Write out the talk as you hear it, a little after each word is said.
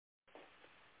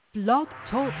Blog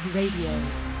Talk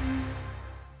Radio.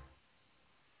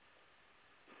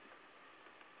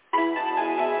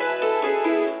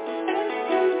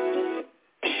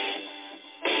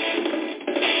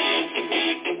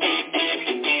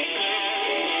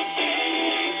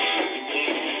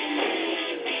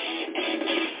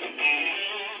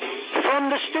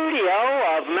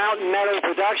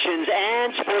 Productions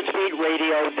and SportsBeat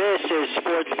Radio. This is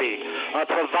SportsBeat, a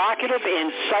provocative,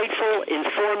 insightful,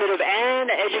 informative, and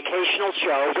educational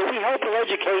show that we hope will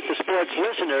educate the sports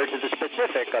listener to the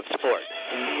specific of sport.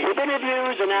 With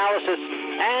interviews, analysis,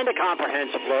 and a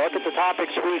comprehensive look at the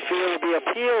topics we feel will be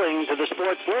appealing to the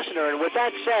sports listener. And with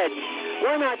that said,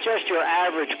 we're not just your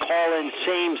average call-in,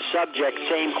 same subject,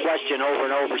 same question over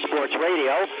and over sports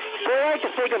radio. We like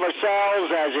to think of ourselves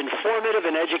as informative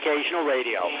and educational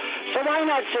radio. So why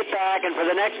not sit back and for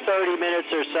the next 30 minutes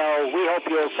or so, we hope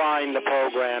you'll find the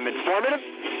program informative,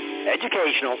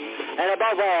 educational, and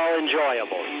above all,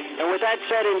 enjoyable. And with that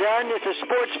said and done, this is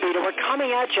SportsBeat, and we're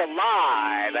coming at you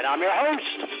live. And I'm your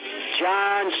host,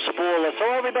 John Spoulos. So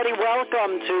everybody,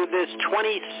 welcome to this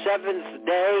 27th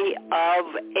day of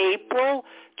April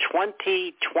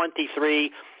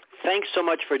 2023. Thanks so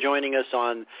much for joining us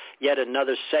on yet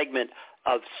another segment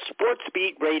of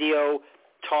SportsBeat Radio,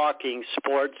 talking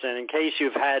sports. And in case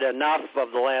you've had enough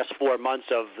of the last 4 months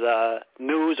of the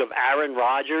news of Aaron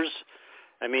Rodgers,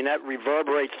 I mean, that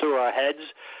reverberates through our heads.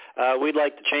 We'd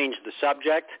like to change the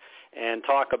subject and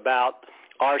talk about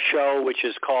our show, which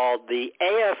is called the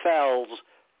AFL's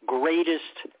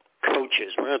Greatest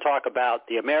Coaches. We're going to talk about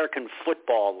the American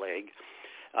Football League,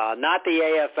 not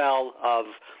the AFL of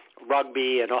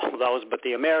rugby and all those, but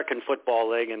the American Football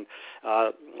League. And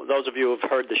those of you who have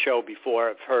heard the show before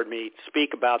have heard me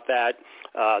speak about that,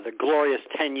 the glorious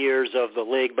 10 years of the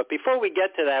league. But before we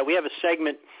get to that, we have a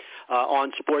segment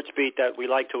on SportsBeat that we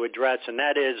like to address, and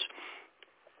that is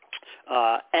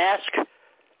Ask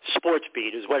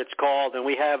SportsBeat is what it's called, and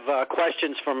we have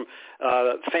questions from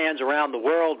fans around the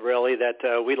world, really,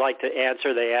 that we'd like to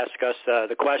answer. They ask us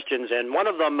the questions, and one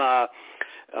of them,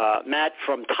 Matt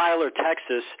from Tyler,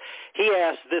 Texas, he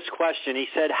asked this question. He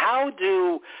said, how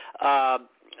do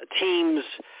teams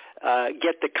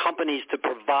get the companies to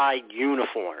provide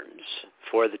uniforms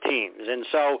for the teams? And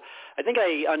so I think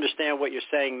I understand what you're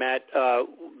saying, Matt.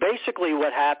 Basically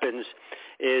what happens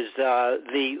is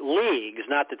the leagues,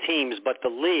 not the teams, but the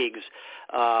leagues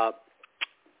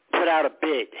put out a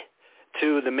bid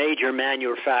to the major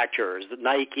manufacturers, the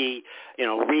Nike,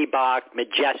 Reebok,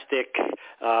 Majestic,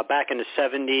 back in the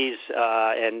 70s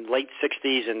and late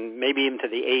 60s and maybe into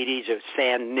the 80s.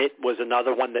 Sand Knit was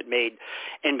another one that made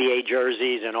NBA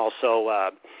jerseys and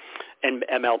also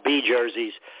MLB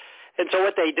jerseys. And so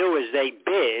what they do is they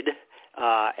bid,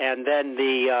 and then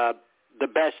the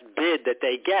best bid that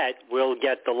they get will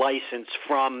get the license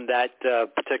from that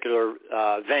particular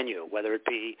venue, whether it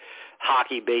be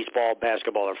hockey, baseball,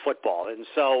 basketball, or football. And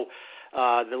so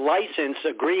the license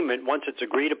agreement, once it's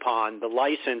agreed upon, the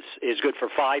license is good for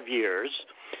 5 years.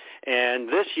 And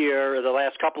this year, or the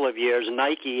last couple of years,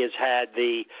 Nike has had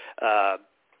the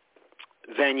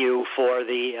venue for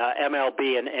the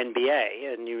MLB and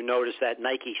NBA. And you notice that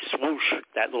Nike swoosh,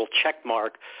 that little check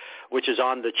mark, which is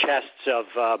on the chests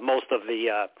of most of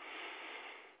the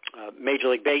Major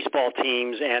League Baseball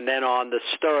teams, and then on the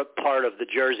stirrup part of the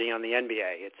jersey on the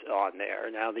NBA, it's on there.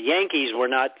 Now, the Yankees were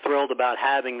not thrilled about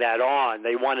having that on.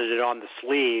 They wanted it on the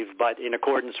sleeve, but in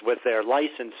accordance with their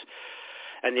license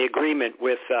and the agreement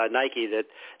with Nike that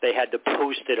they had to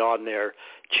post it on their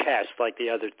chest like the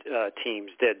other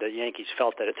teams did. The Yankees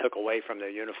felt that it took away from their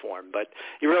uniform. But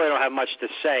you really don't have much to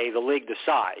say. The league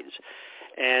decides.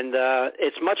 And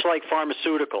it's much like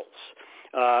pharmaceuticals.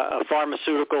 A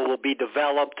pharmaceutical will be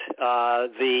developed.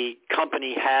 The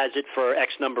company has it for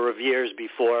X number of years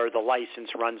before the license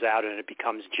runs out and it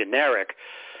becomes generic,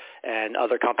 and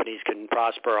other companies can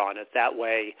prosper on it. That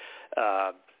way,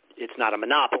 it's not a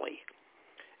monopoly.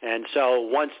 And so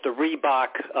once the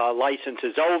Reebok license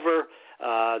is over,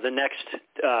 the next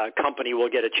company will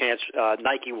get a chance.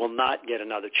 Nike will not get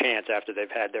another chance after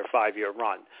they've had their 5-year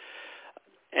run.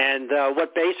 And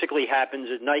what basically happens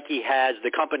is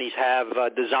the companies have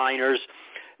designers.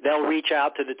 They'll reach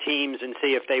out to the teams and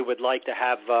see if they would like to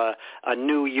have a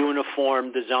new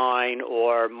uniform design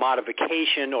or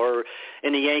modification, or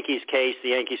in the Yankees case, the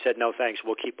Yankees said, no thanks,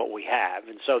 we'll keep what we have.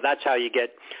 And so that's how you get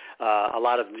a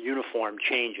lot of uniform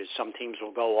changes. Some teams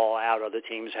will go all out. Other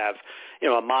teams have,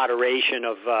 a moderation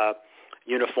of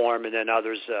uniform, and then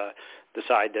others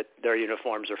decide that their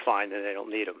uniforms are fine and they don't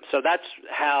need them. So that's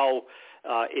how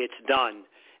it's done,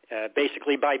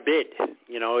 basically by bid.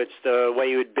 It's the way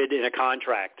you would bid in a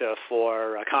contract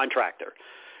for a contractor.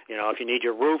 You know, if you need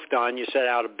your roof done, you set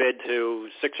out a bid to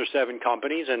 6 or 7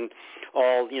 companies, and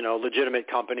all, you know, legitimate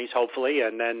companies, hopefully,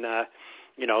 and then,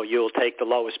 you know, you'll take the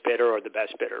lowest bidder or the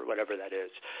best bidder, whatever that is.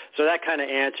 So that kind of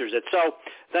answers it. So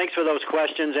thanks for those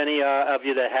questions. Any of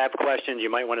you that have questions, you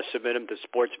might want to submit them to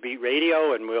Sports Beat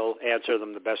Radio, and we'll answer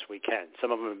them the best we can.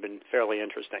 Some of them have been fairly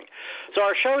interesting. So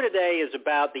our show today is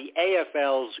about the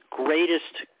AFL's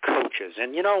greatest coaches.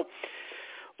 And, you know,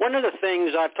 one of the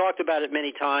things, I've talked about it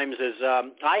many times, is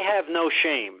I have no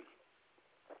shame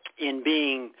in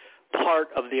being part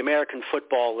of the American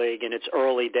Football League in its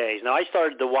early days. Now, I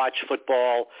started to watch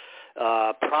football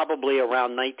probably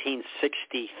around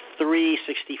 1963,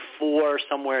 64,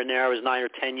 somewhere in there. I was 9 or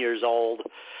 10 years old.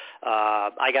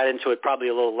 I got into it probably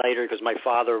a little later because my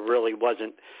father really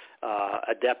wasn't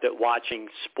adept at watching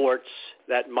sports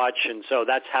that much, and so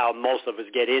that's how most of us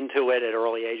get into it at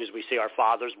early ages. We see our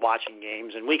fathers watching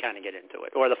games, and we kind of get into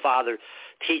it. Or the father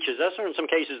teaches us, or in some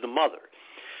cases the mother.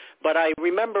 But I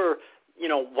remember, you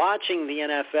know, watching the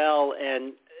NFL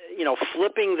and, you know,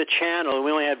 flipping the channel.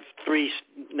 We only had 3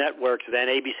 networks then,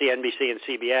 ABC, NBC, and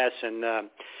CBS. And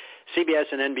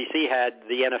CBS and NBC had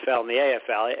the NFL and the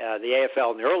AFL. The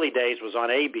AFL in the early days was on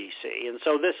ABC. And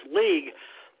so this league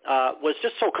was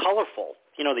just so colorful.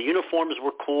 You know, the uniforms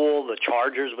were cool, the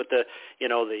Chargers with the, you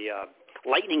know, the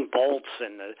lightning bolts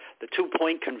and the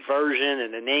 2-point conversion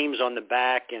and the names on the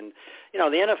back. And, you know,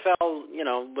 the NFL, you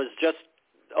know, was just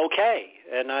okay,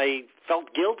 and I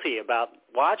felt guilty about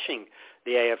watching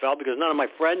the AFL because none of my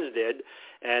friends did,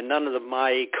 and none of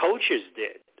my coaches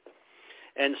did.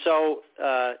 And so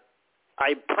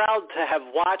I'm proud to have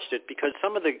watched it because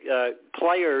some of the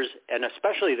players, and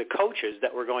especially the coaches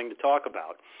that we're going to talk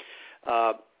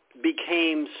about,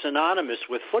 became synonymous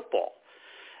with football.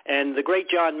 And the great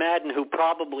John Madden, who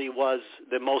probably was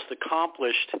the most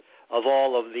accomplished of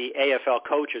all of the AFL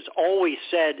coaches, always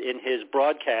said in his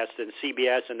broadcast in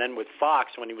CBS and then with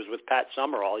Fox when he was with Pat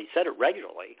Summerall, he said it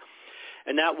regularly,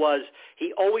 and that was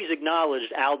he always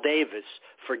acknowledged Al Davis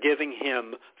for giving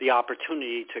him the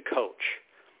opportunity to coach.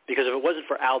 Because if it wasn't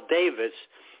for Al Davis,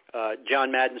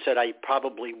 John Madden said, I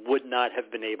probably would not have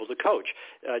been able to coach.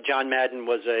 John Madden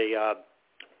was a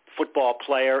football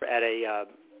player at a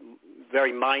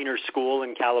very minor school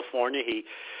in California. He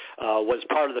was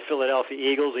part of the Philadelphia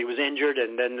Eagles. He was injured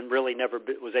and then really never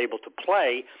was able to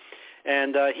play.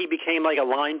 And he became like a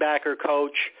linebacker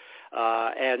coach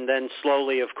and then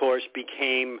slowly, of course,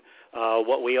 became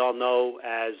what we all know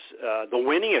as the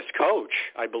winningest coach.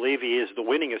 I believe he is the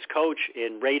winningest coach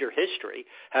in Raider history,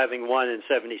 having won in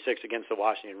 76 against the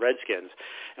Washington Redskins.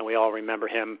 And we all remember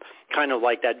him kind of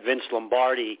like that Vince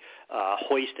Lombardi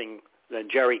hoisting. Then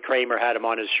Jerry Kramer had him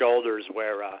on his shoulders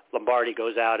where Lombardi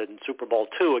goes out in Super Bowl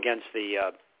II against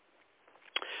the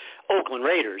Oakland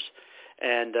Raiders.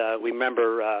 And we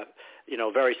remember, you know,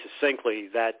 very succinctly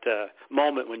that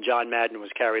moment when John Madden was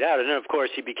carried out. And then, of course,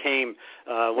 he became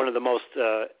one of the most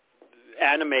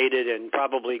animated and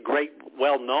probably great,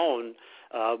 well-known,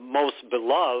 most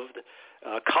beloved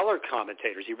color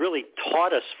commentators. He really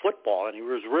taught us football, and he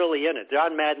was really in it.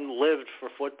 John Madden lived for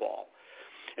football.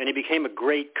 And he became a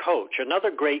great coach. Another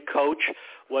great coach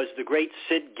was the great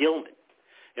Sid Gilman.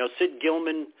 You know, Sid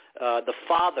Gilman, the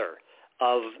father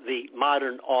of the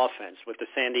modern offense with the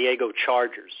San Diego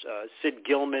Chargers. Sid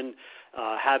Gilman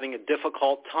having a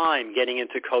difficult time getting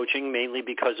into coaching, mainly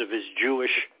because of his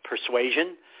Jewish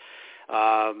persuasion.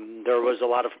 There was a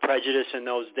lot of prejudice in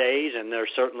those days, and there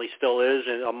certainly still is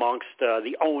amongst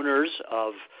the owners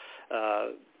of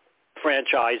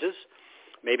franchises.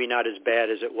 Maybe not as bad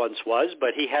as it once was,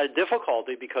 but he had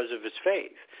difficulty because of his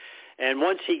faith. And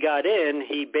once he got in,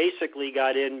 he basically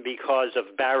got in because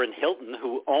of Barron Hilton,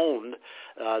 who owned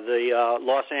the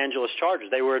Los Angeles Chargers.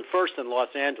 They were first in Los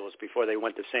Angeles before they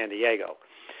went to San Diego.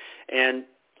 And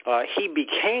he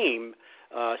became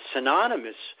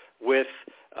synonymous with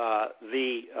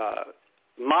the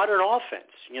modern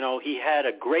offense. You know, he had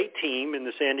a great team in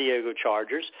the San Diego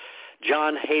Chargers.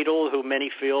 John Hadel, who many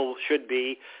feel should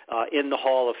be in the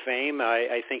Hall of Fame.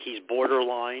 I think he's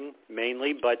borderline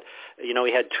mainly, but, you know,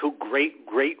 he had 2 great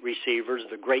receivers,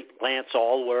 the great Lance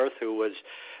Allworth, who was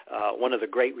one of the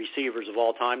great receivers of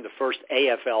all time, the first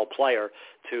AFL player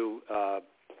to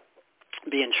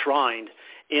be enshrined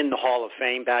in the Hall of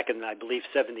Fame back in, I believe,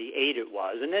 78 it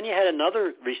was. And then you had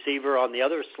another receiver on the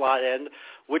other slot end,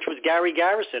 which was Gary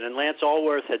Garrison. And Lance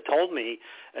Allworth had told me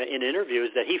in interviews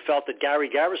that he felt that Gary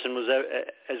Garrison was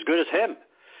as good as him.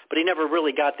 But he never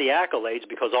really got the accolades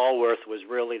because Allworth was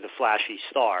really the flashy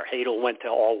star. Hadel went to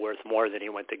Allworth more than he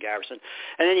went to Garrison.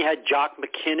 And then you had Jock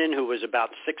McKinnon, who was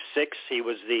about 6'6". He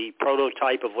was the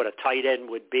prototype of what a tight end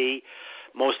would be.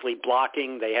 mostly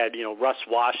blocking. They had, Russ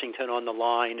Washington on the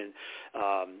line and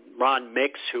Ron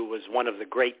Mix, who was one of the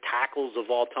great tackles of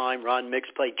all time. Ron Mix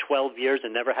played 12 years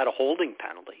and never had a holding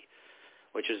penalty,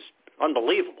 which is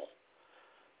unbelievable.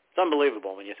 It's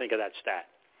unbelievable when you think of that stat.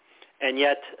 And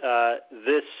yet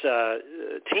this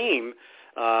team,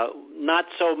 not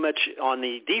so much on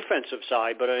the defensive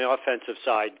side, but on the offensive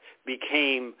side,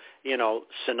 became,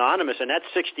 synonymous. And that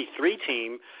 63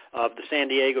 team of the San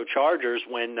Diego Chargers,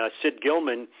 when Sid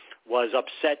Gilman was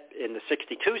upset in the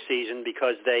 62 season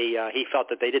because he felt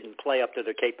that they didn't play up to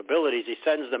their capabilities, he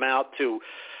sends them out to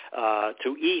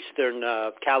Eastern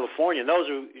California. And those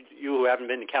of you who haven't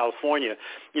been to California,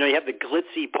 you have the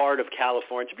glitzy part of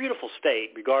California. It's a beautiful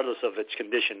state, regardless of its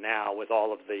condition now with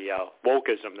all of the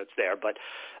wokeism that's there. But,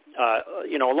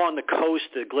 along the coast,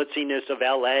 the glitziness of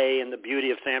L.A. and the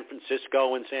beauty of San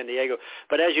Francisco and San Diego.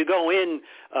 But as you go in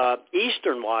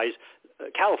eastern-wise,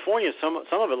 California, some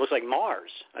of it looks like Mars.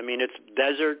 I mean, it's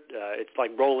desert. It's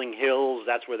like rolling hills.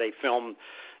 That's where they filmed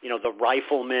the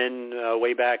Riflemen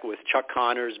way back with Chuck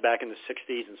Connors back in the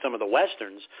 60s and some of the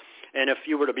Westerns. And if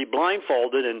you were to be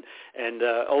blindfolded and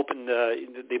open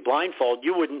the blindfold,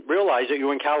 you wouldn't realize that you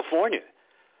were in California.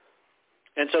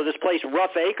 And so this place,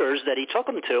 Rough Acres, that he took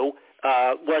them to,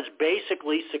 was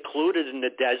basically secluded in the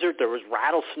desert. There was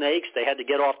rattlesnakes. They had to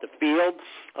get off the field.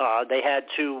 They had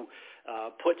to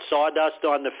put sawdust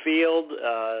on the field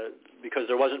because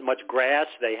there wasn't much grass.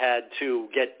 They had to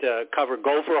cover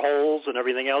gopher holes and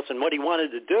everything else. And what he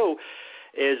wanted to do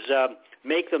is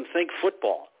make them think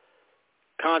football,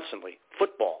 constantly,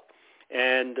 football.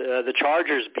 And the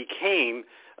Chargers became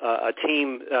a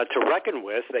team to reckon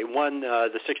with. They won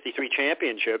the 63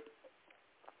 championship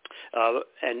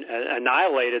and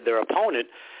annihilated their opponent.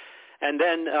 And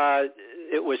then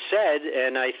it was said,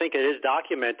 and I think it is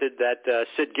documented, that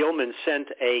Sid Gilman sent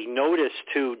a notice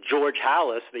to George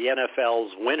Halas, the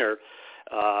NFL's winner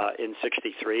in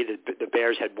 63. The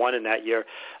Bears had won in that year,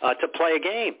 to play a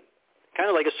game, kind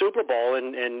of like a Super Bowl,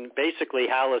 and basically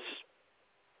Halas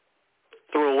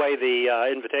threw away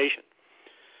the invitation.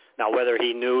 Now, whether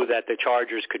he knew that the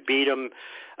Chargers could beat him,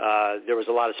 there was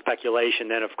a lot of speculation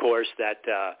then, of course, that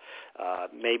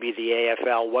maybe the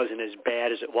AFL wasn't as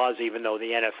bad as it was, even though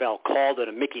the NFL called it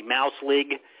a Mickey Mouse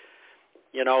League.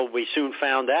 We soon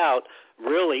found out,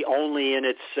 really only in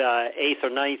its 8th or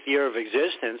 9th year of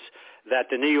existence, that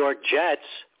the New York Jets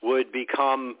would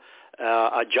become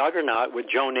a juggernaut with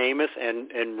Joe Namath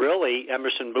and really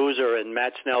Emerson Boozer and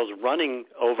Matt Snell's running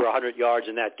over 100 yards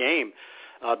in that game.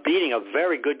 Beating a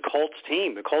very good Colts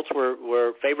team. The Colts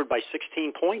were favored by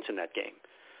 16 points in that game.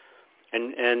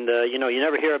 And you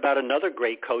never hear about another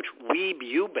great coach, Weeb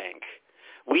Ewbank.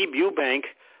 Weeb Ewbank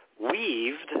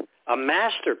weaved a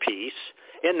masterpiece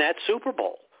in that Super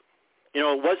Bowl.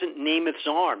 It wasn't Namath's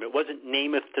arm. It wasn't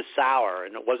Namath to Sauer,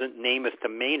 and it wasn't Namath to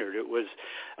Maynard. It was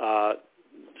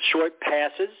short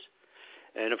passes.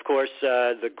 And, of course,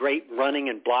 the great running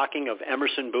and blocking of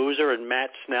Emerson Boozer and Matt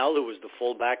Snell, who was the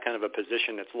fullback, kind of a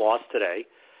position that's lost today,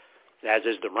 as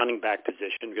is the running back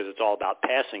position because it's all about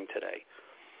passing today.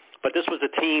 But this was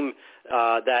a team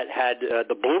that had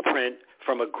the blueprint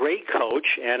from a great coach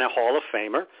and a Hall of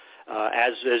Famer,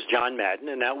 as is John Madden,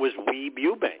 and that was Weeb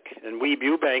Ewbank. And Weeb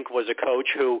Ewbank was a coach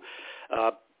who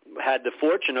had the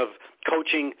fortune of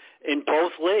coaching in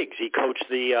both leagues. He coached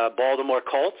the Baltimore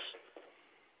Colts,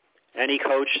 and he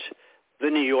coached the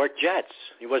New York Jets.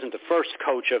 He wasn't the first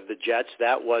coach of the Jets.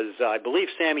 That was, I believe,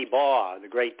 Sammy Baugh, the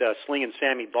great slinging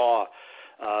Sammy Baugh,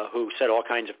 who set all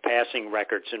kinds of passing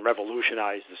records and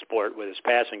revolutionized the sport with his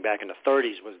passing back in the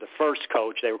 30s, was the first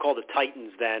coach. They were called the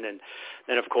Titans then, and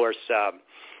then, of course,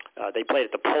 they played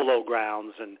at the Polo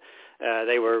Grounds, and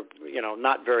they were,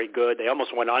 not very good. They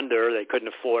almost went under. They couldn't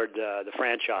afford the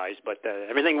franchise, but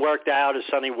everything worked out as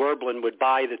Sonny Werblin would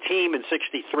buy the team in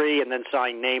 63 and then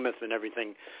sign Namath, and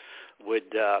everything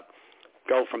would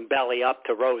go from belly up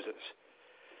to roses.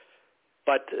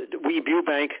 But Weeb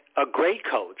Ewbank, a great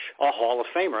coach, a Hall of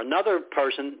Famer, another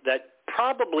person that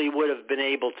probably would have been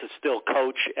able to still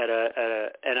coach at a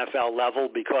NFL level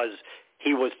because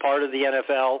he was part of the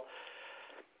NFL,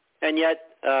 and yet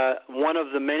one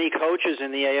of the many coaches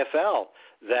in the AFL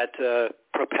that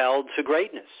propelled to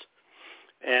greatness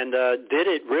and did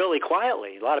it really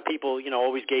quietly. A lot of people,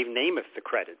 always gave Namath the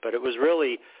credit, but it was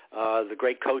really the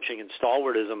great coaching and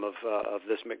stalwartism of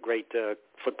this great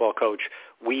football coach,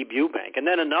 Weeb Ewbank. And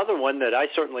then another one that I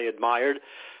certainly admired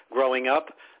growing up,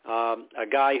 a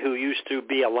guy who used to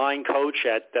be a line coach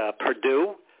at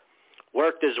Purdue,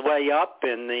 worked his way up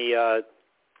in the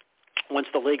once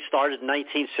the league started in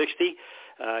 1960,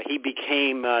 he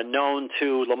became known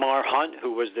to Lamar Hunt,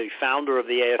 who was the founder of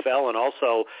the AFL and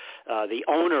also the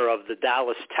owner of the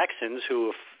Dallas Texans, who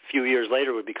a few years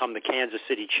later would become the Kansas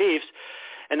City Chiefs,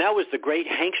 and that was the great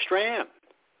Hank Stram.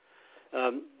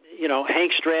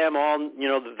 Hank Stram,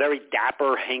 the very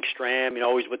dapper Hank Stram,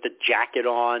 always with the jacket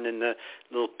on and the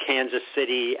little Kansas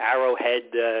City Arrowhead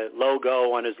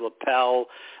logo on his lapel,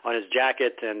 on his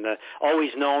jacket, and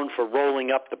always known for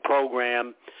rolling up the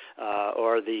program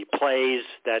or the plays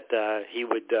that he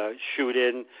would shoot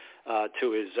in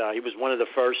to his. He was one of the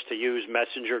first to use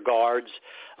messenger guards.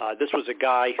 This was a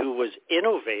guy who was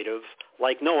innovative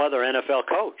like no other NFL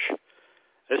coach.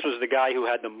 This was the guy who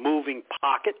had the moving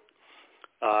pocket.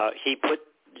 He put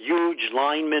huge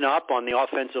linemen up on the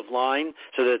offensive line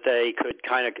so that they could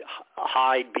kind of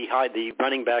hide behind, the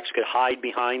running backs could hide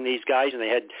behind these guys, and they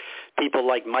had people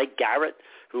like Mike Garrett,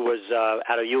 who was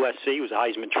out of USC, he was a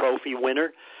Heisman Trophy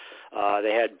winner.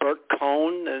 They had Burt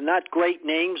Cohn, and not great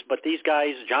names, but these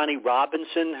guys, Johnny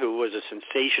Robinson, who was a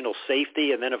sensational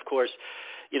safety, and then, of course,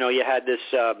 you had this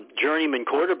journeyman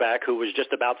quarterback who was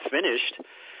just about finished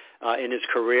in his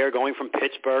career, going from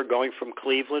Pittsburgh, going from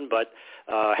Cleveland, but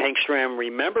Hank Stram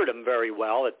remembered him very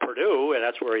well at Purdue, and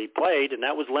that's where he played, and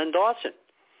that was Len Dawson.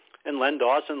 And Len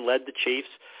Dawson led the Chiefs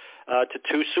to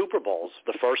 2 Super Bowls,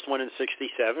 the first one in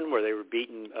 '67, where they were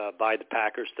beaten by the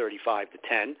Packers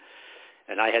 35-10.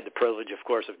 And I had the privilege, of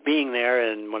course, of being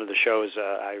there, and one of the shows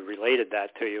I related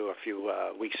that to you a few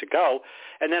weeks ago.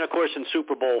 And then, of course, in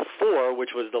Super Bowl IV, which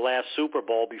was the last Super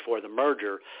Bowl before the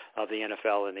merger of the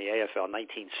NFL and the AFL,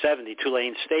 1970,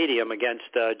 Tulane Stadium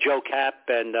against Joe Kapp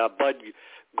and Bud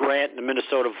Grant and the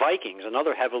Minnesota Vikings,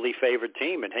 another heavily favored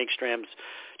team, and Hank Stram's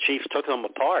Chiefs took them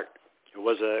apart. It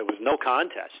was no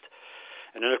contest.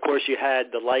 And then, of course, you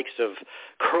had the likes of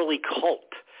Curly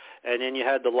Culp, and then you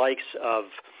had the likes of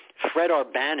Fred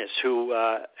Urbanus, who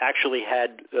actually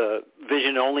had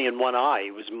vision only in one eye.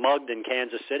 He was mugged in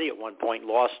Kansas City at one point,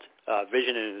 lost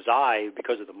vision in his eye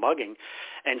because of the mugging,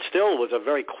 and still was a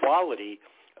very quality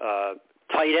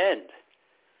tight end.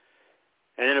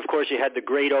 And then, of course, you had the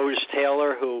great Otis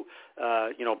Taylor, who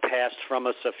passed from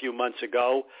us a few months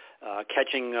ago,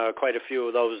 catching quite a few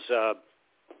of those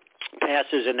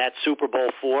passes in that Super Bowl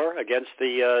IV against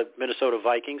the Minnesota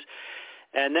Vikings.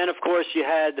 And then, of course, you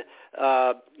had,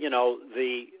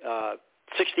 the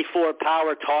 64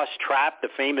 power toss trap, the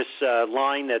famous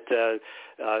line that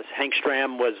Hank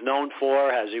Stram was known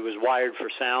for as he was wired for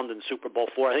sound in Super Bowl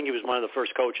IV. I think he was one of the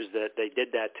first coaches that they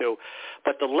did that to.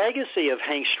 But the legacy of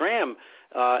Hank Stram,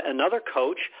 another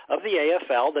coach of the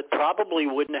AFL that probably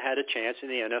wouldn't have had a chance in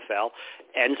the NFL,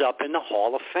 ends up in the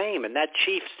Hall of Fame. And that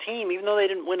Chiefs team, even though they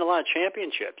didn't win a lot of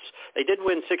championships, they did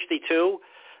win 62.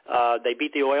 They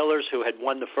beat the Oilers, who had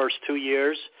won the first 2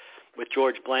 years with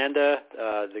George Blanda,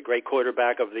 the great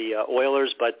quarterback of the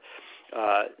Oilers. But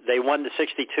they won the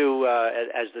 62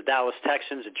 as the Dallas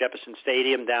Texans at Jefferson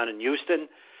Stadium down in Houston.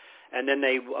 And then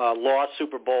they lost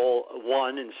Super Bowl I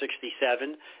in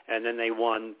 '67, and then they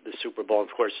won the Super Bowl. Of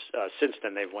course, since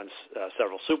then they've won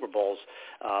several Super Bowls.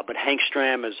 But Hank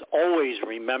Stram is always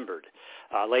remembered.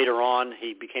 Later on,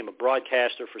 he became a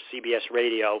broadcaster for CBS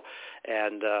Radio,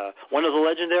 and one of the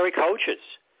legendary coaches,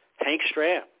 Hank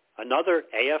Stram, another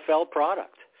AFL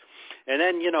product. And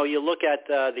then, you look at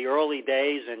the early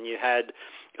days, and you had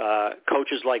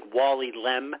coaches like Wally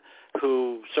Lem,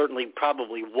 who certainly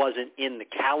probably wasn't in the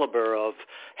caliber of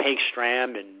Hank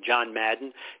Stram and John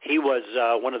Madden. He was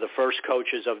one of the first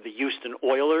coaches of the Houston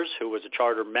Oilers, who was a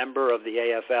charter member of the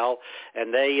AFL,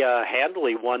 and they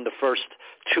handily won the first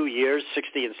 2 years,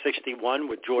 60 and 61,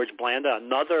 with George Blanda,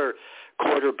 another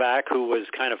quarterback who was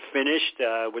kind of finished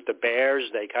with the Bears.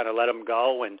 They kind of let him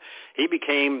go, and he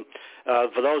became,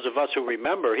 for those of us who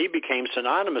remember, he became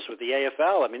synonymous with the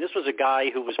AFL. I mean, this was a guy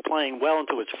who was playing well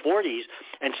into his 40s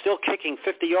and still kicking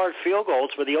 50-yard field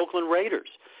goals for the Oakland Raiders.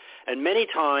 And many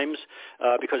times,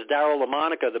 because Darryl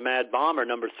LaMonica, the Mad Bomber,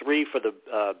 number 3 for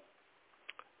the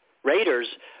Raiders,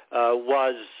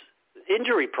 was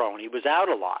injury prone. He was out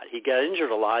a lot. He got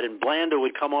injured a lot, and Blanda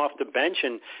would come off the bench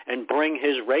and bring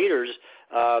his Raiders,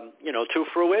 to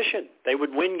fruition. They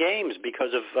would win games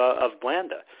because of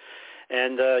Blanda.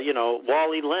 And,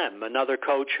 Wally Lem, another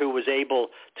coach who was able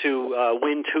to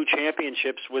win 2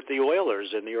 championships with the Oilers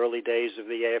in the early days of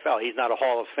the AFL. He's not a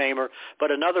Hall of Famer,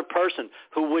 but another person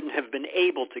who wouldn't have been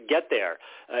able to get there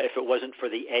if it wasn't for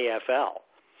the AFL.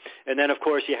 And then, of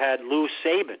course, you had Lou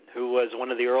Saban, who was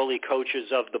one of the early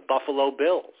coaches of the Buffalo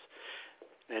Bills.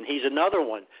 And he's another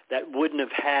one that wouldn't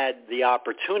have had the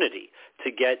opportunity to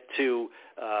get to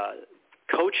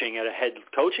coaching at a head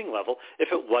coaching level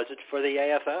if it wasn't for the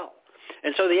AFL.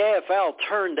 And so the AFL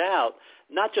turned out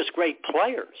not just great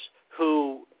players,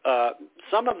 who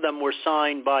some of them were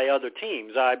signed by other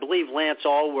teams. I believe Lance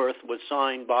Allworth was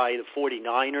signed by the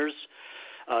 49ers.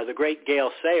 The great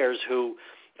Gale Sayers, who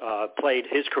played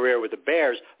his career with the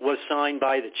Bears, was signed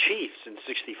by the Chiefs in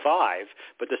 '65,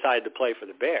 but decided to play for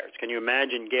the Bears. Can you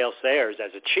imagine Gale Sayers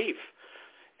as a Chief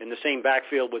in the same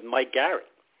backfield with Mike Garrett?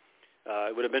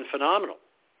 It would have been phenomenal.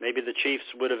 Maybe the Chiefs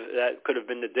that could have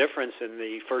been the difference in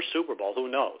the first Super Bowl. Who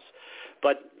knows?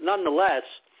 But nonetheless,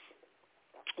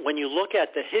 when you look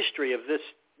at the history of this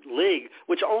league,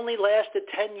 which only lasted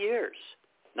 10 years,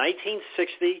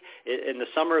 1960, in the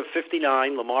summer of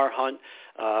 '59, Lamar Hunt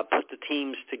put the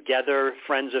teams together,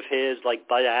 friends of his like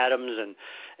Bud Adams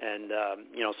and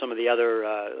some of the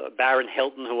other, Baron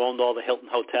Hilton, who owned all the Hilton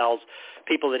hotels,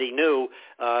 people that he knew.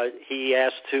 He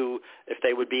asked if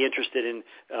they would be interested in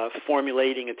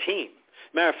formulating a team.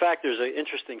 Matter of fact, there's an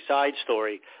interesting side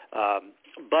story.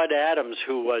 Bud Adams,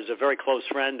 who was a very close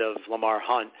friend of Lamar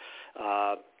Hunt,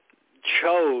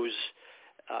 chose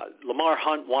Lamar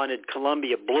Hunt wanted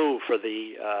Columbia blue for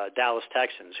the Dallas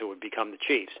Texans, who would become the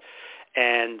Chiefs.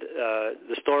 And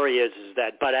the story is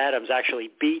that Bud Adams actually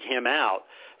beat him out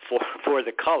for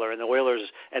the color, and the Oilers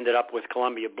ended up with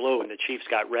Columbia blue, and the Chiefs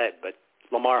got red. But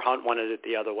Lamar Hunt wanted it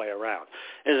the other way around.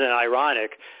 Isn't it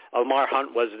ironic? Lamar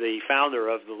Hunt was the founder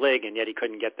of the league, and yet he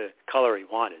couldn't get the color he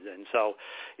wanted. And so,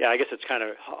 yeah, I guess it's kind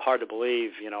of hard to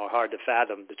believe, hard to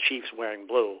fathom the Chiefs wearing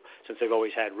blue since they've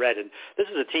always had red. And this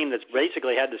is a team that's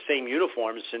basically had the same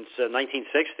uniforms since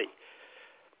 1960.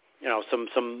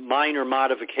 Some minor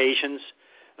modifications,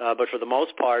 but for the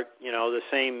most part, the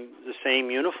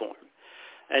same uniform.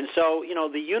 And so,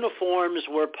 the uniforms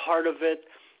were part of it.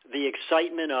 The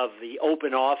excitement of the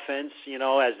open offense,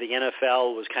 as the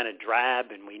NFL was kind of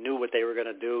drab and we knew what they were going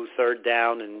to do, third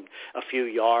down and a few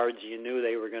yards, you knew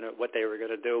what they were going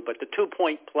to do. But the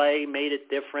two-point play made it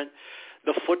different.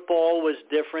 The football was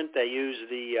different. They used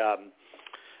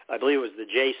I believe it was the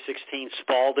J16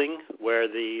 Spalding, where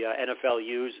the NFL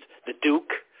used the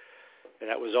Duke. And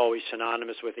that was always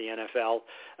synonymous with the NFL.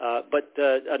 But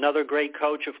another great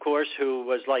coach, of course, who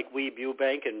was like Weeb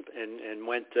Ewbank and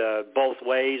went both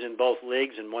ways in both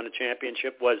leagues and won a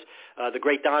championship was the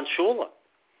great Don Shula.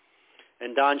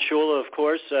 And Don Shula, of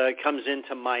course, comes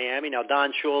into Miami. Now,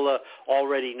 Don Shula,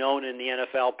 already known in the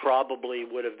NFL, probably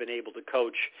would have been able to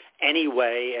coach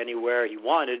anywhere he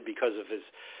wanted because of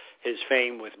his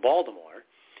fame with Baltimore.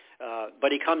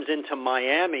 But he comes into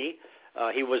Miami.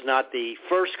 He was not the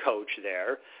first coach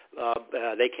there.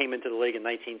 They came into the league in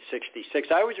 1966.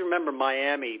 I always remember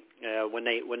Miami when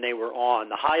they were on.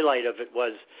 The highlight of it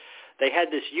was they had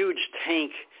this huge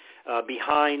tank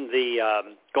behind the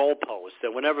goalpost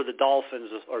that whenever the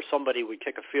Dolphins or somebody would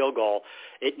kick a field goal,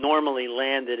 it normally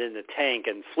landed in the tank,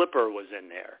 and Flipper was in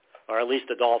there, or at least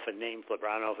the Dolphin named Flipper.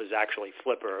 I don't know if it was actually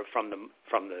Flipper from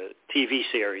the TV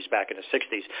series back in the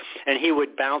 60s. And he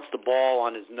would bounce the ball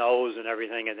on his nose and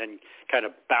everything and then kind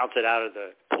of bounce it out of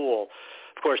the pool.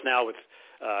 Of course, now with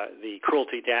the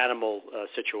cruelty to animal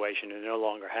situation, they no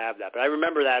longer have that. But I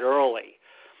remember that early.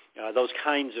 Those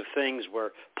kinds of things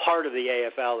were part of the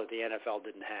AFL that the NFL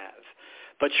didn't have.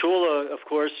 But Shula, of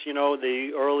course,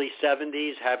 the early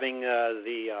 70s, having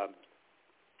the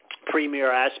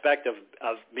premier aspect of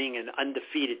being an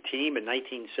undefeated team in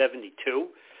 1972,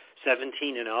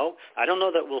 17-0. I don't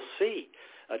know that we'll see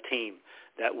a team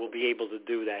that will be able to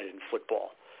do that in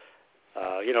football.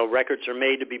 Records are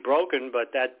made to be broken,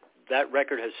 but that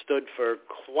record has stood for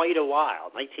quite a while,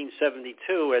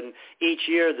 1972, and each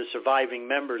year the surviving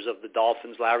members of the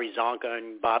Dolphins, Larry Zonka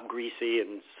and Bob Greasy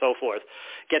and so forth,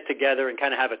 get together and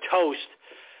kind of have a toast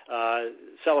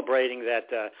celebrating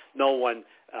that no one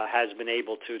has been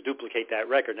able to duplicate that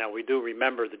record. Now, we do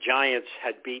remember the Giants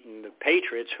had beaten the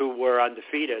Patriots, who were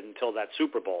undefeated until that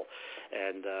Super Bowl,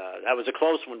 and that was a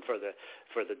close one for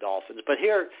the Dolphins. But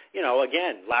here,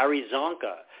 again, Larry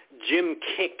Zonka, Jim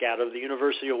Kick out of the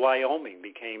University of Wyoming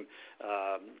became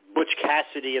Butch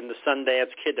Cassidy and the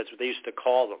Sundance Kid. That's what they used to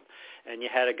call them. And you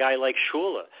had a guy like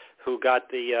Shula, who got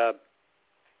the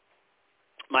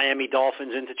Miami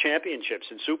Dolphins into championships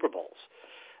and Super Bowls.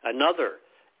 Another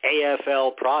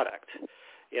AFL product,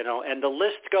 and the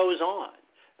list goes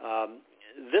on.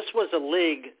 This was a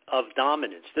league of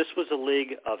dominance. This was a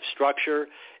league of structure.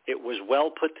 It was well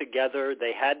put together.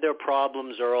 They had their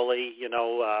problems early.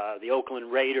 The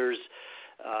Oakland Raiders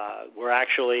were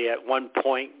actually at one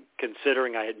point,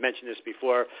 considering, I had mentioned this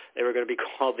before, they were going to be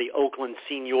called the Oakland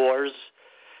Seniors,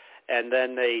 and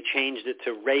then they changed it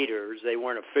to Raiders. They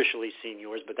weren't officially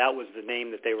Seniors, but that was the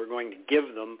name that they were going to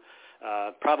give them,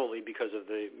 probably because of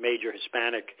the major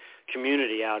Hispanic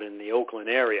community out in the Oakland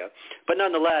area. But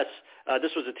nonetheless,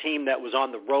 this was a team that was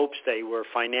on the ropes. They were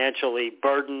financially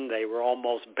burdened. They were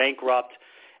almost bankrupt.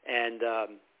 And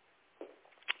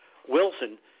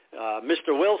Wilson,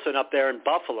 Mr. Wilson up there in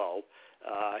Buffalo,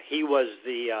 he was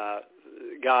the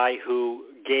guy who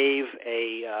gave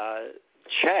a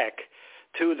check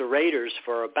to the Raiders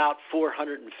for about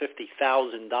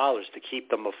 $450,000 to keep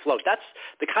them afloat. That's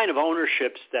the kind of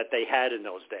ownerships that they had in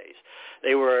those days.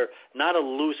 They were not a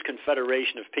loose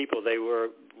confederation of people. They were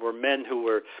men who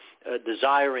were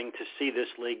desiring to see this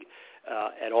league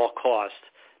at all cost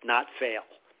not fail.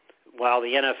 While the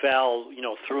NFL,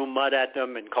 threw mud at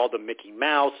them and called them Mickey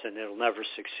Mouse and it'll never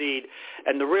succeed.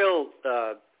 And the real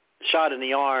shot in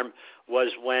the arm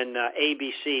was when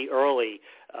ABC early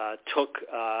took,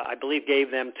 I believe,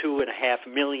 gave them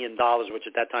 $2.5 million, which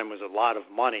at that time was a lot of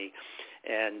money,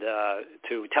 and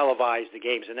to televise the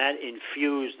games, and that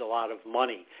infused a lot of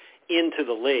money into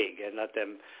the league and let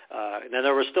them. And then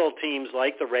there were still teams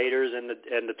like the Raiders and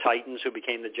the Titans, who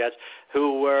became the Jets,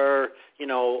 who were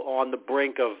on the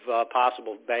brink of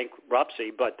possible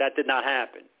bankruptcy, but that did not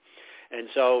happen. And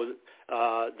so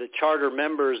the charter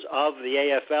members of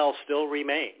the AFL still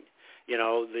remain.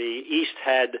 The East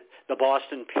had the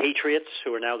Boston Patriots,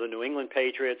 who are now the New England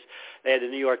Patriots. They had the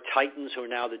New York Titans, who are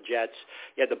now the Jets.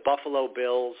 You had the Buffalo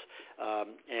Bills,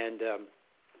 and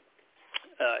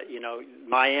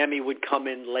Miami would come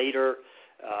in later.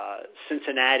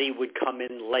 Cincinnati would come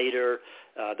in later.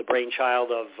 The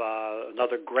brainchild of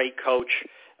another great coach,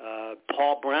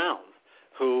 Paul Brown,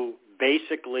 who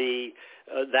basically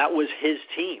that was his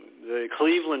team. The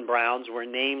Cleveland Browns were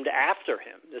named after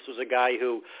him. This was a guy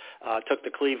who took the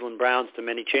Cleveland Browns to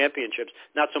many championships,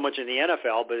 not so much in the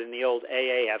NFL, but in the old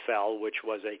AAFL, which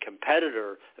was a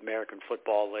competitor American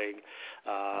Football League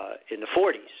in the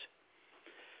 40s.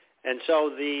 And so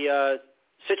the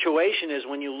situation is,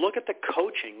 when you look at the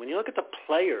coaching, when you look at the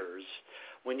players,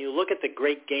 when you look at the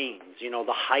great games, the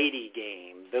Heidi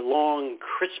game, the long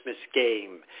Christmas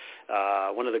game,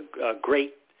 one of the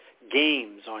great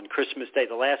games on Christmas Day,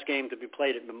 the last game to be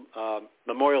played at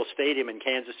Memorial Stadium in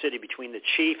Kansas City between the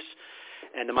Chiefs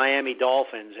and the Miami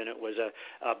Dolphins, and it was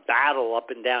a battle up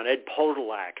and down. Ed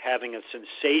Podolak having a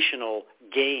sensational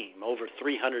game, over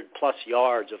 300-plus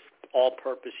yards of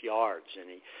all-purpose yards, and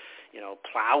he,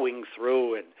 plowing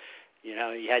through, and you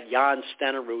had Jan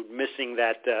Stenerud missing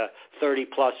that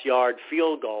 30-plus yard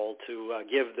field goal to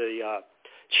give the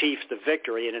Chiefs the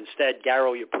victory, and instead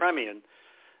Garo Yepremian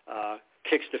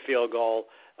kicks the field goal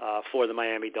for the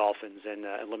Miami Dolphins and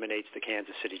eliminates the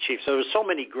Kansas City Chiefs. So there were so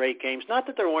many great games. Not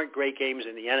that there weren't great games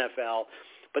in the NFL,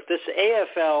 but this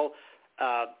AFL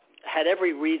had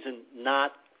every reason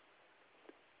not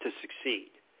to succeed.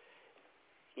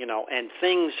 And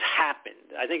things happened.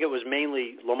 I think it was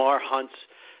mainly Lamar Hunt's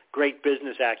great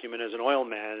business acumen as an oil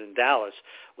man in Dallas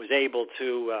was able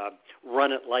to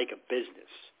run it like a business.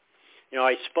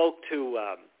 I spoke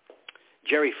to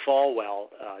Jerry Falwell.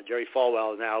 Jerry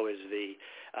Falwell now is the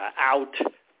out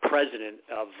president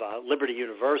of Liberty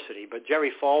University, but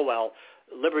Jerry Falwell,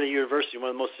 Liberty University, one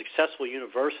of the most successful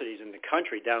universities in the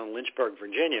country down in Lynchburg,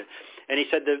 Virginia, and he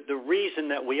said the reason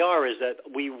that we are is that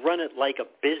we run it like a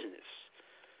business.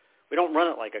 We don't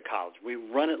run it like a college. We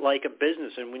run it like a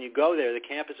business, and when you go there, the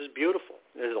campus is beautiful.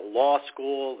 There's a law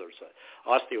school, there's an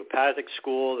osteopathic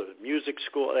school, there's a music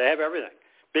school. They have everything.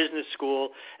 Business school,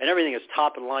 and everything is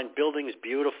top in line. Building is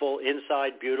beautiful,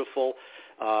 inside beautiful.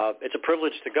 It's a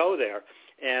privilege to go there.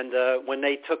 And when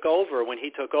he took over,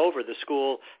 the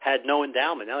school had no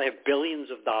endowment. Now they have billions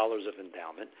of dollars of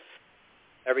endowment.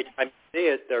 Every time you see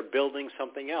it, they're building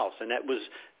something else, and that was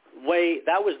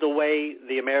the way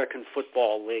the American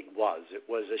Football League was. It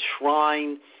was a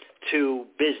shrine to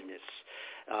business.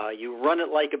 You run it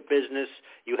like a business.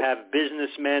 You have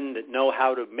businessmen that know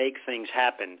how to make things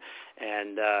happen,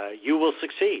 and you will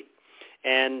succeed.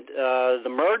 And the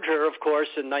merger, of course,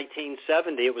 in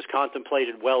 1970, it was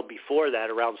contemplated well before that,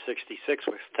 around 66,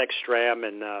 with Tex Stram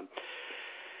and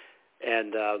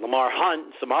Lamar Hunt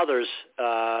and some others.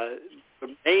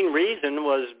 The main reason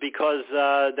was because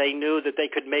they knew that they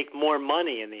could make more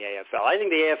money in the AFL. I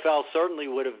think the AFL certainly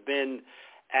would have been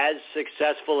as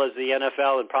successful as the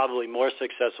NFL, and probably more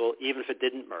successful even if it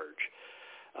didn't merge.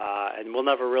 And we'll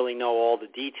never really know all the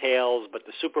details, but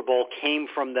the Super Bowl came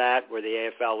from that, where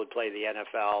the AFL would play the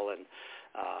NFL,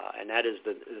 and that is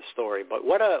the story. But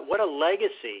what a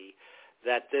legacy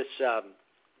that this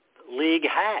league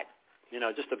had.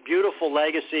 Just a beautiful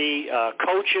legacy.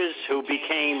 Coaches who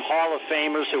became Hall of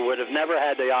Famers who would have never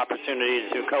had the opportunity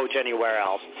to coach anywhere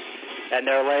else. And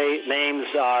their names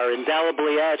are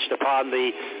indelibly etched upon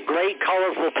the great,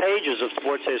 colorful pages of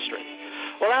sports history.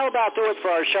 Well, that'll about do it for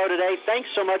our show today. Thanks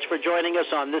so much for joining us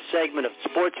on this segment of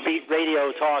Sports Beat Radio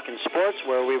Talkin' Sports,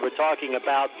 where we were talking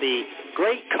about the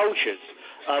great coaches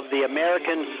of the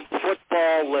American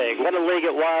Football League. What a league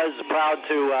it was. Proud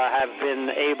to have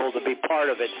been able to be part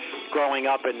of it growing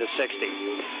up in the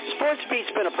 60s. Sports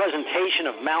Beat's been a presentation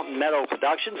of Mountain Meadow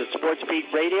Productions at Sports Beat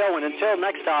Radio, and until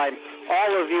next time,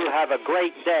 all of you have a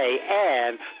great day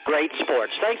and great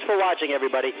sports. Thanks for watching,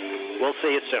 everybody. We'll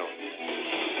see you soon.